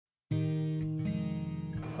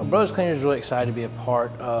Well, Brothers Cleaners is really excited to be a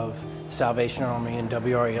part of Salvation Army and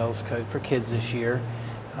WREL's Code for Kids this year.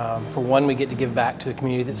 For one, we get to give back to the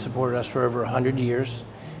community that supported us for over 100 years.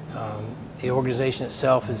 The organization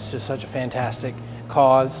itself is just such a fantastic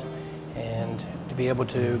cause, and to be able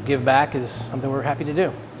to give back is something we're happy to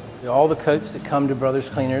do. All the coats that come to Brothers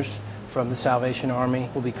Cleaners from the Salvation Army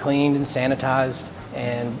will be cleaned and sanitized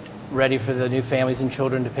and ready for the new families and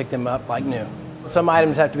children to pick them up like new. Some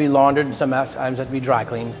items have to be laundered and some items have to be dry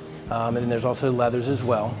cleaned, and then there's also leathers as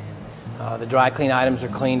well. The dry clean items are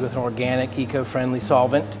cleaned with an organic, eco-friendly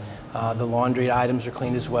solvent. The laundry items are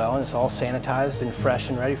cleaned as well, and it's all sanitized and fresh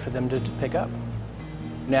and ready for them to pick up.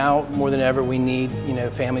 Now, more than ever, we need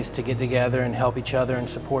families to get together and help each other and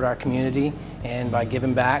support our community, and by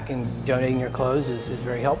giving back and donating your clothes is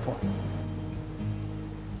very helpful.